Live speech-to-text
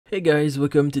Hey guys,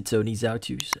 welcome to Tony's How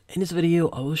To's. In this video,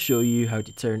 I will show you how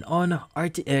to turn on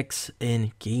RTX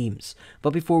in games.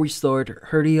 But before we start,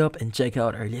 hurry up and check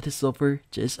out our latest software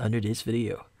just under this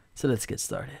video. So let's get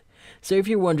started. So if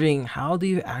you're wondering, how do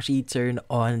you actually turn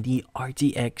on the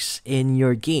RTX in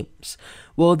your games?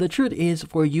 Well, the truth is,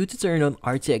 for you to turn on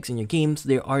RTX in your games,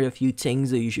 there are a few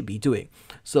things that you should be doing.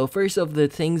 So first of the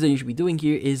things that you should be doing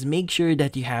here is make sure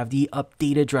that you have the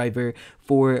updated driver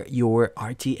for your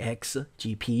RTX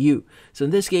GPU. So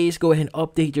in this case, go ahead and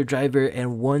update your driver,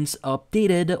 and once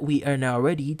updated, we are now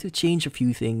ready to change a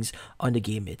few things on the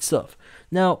game itself.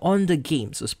 Now on the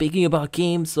game, so speaking about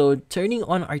games, so turning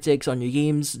on RTX on your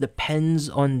games depends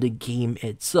on the game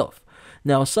itself.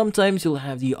 Now, sometimes you'll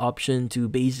have the option to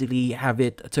basically have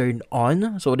it turned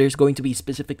on. So there's going to be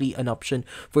specifically an option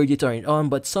for you to turn it on,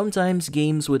 but sometimes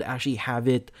games would actually have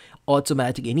it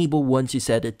automatic enable once you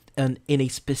set it in a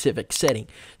specific setting.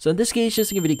 So in this case, just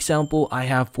to give you an example, I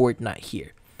have Fortnite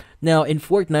here. Now in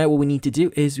Fortnite, what we need to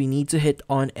do is we need to hit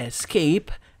on escape,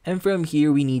 and from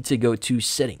here we need to go to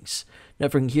settings. Now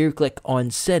from here, click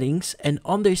on settings, and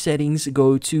under settings,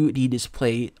 go to the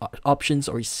display options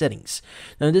or settings.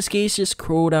 Now in this case, just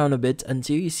scroll down a bit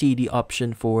until you see the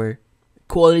option for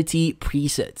quality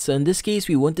presets. So in this case,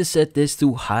 we want to set this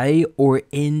to high or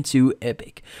into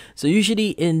epic. So usually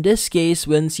in this case,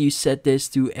 once you set this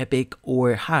to epic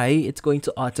or high, it's going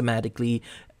to automatically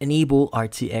enable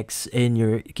RTX in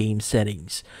your game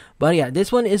settings. But yeah,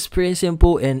 this one is pretty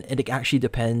simple, and it actually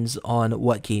depends on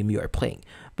what game you are playing.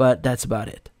 But that's about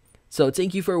it. So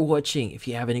thank you for watching. If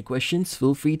you have any questions,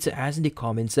 feel free to ask in the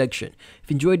comment section. If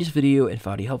you enjoyed this video and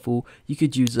found it helpful, you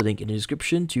could use the link in the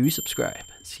description to subscribe.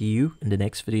 See you in the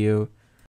next video.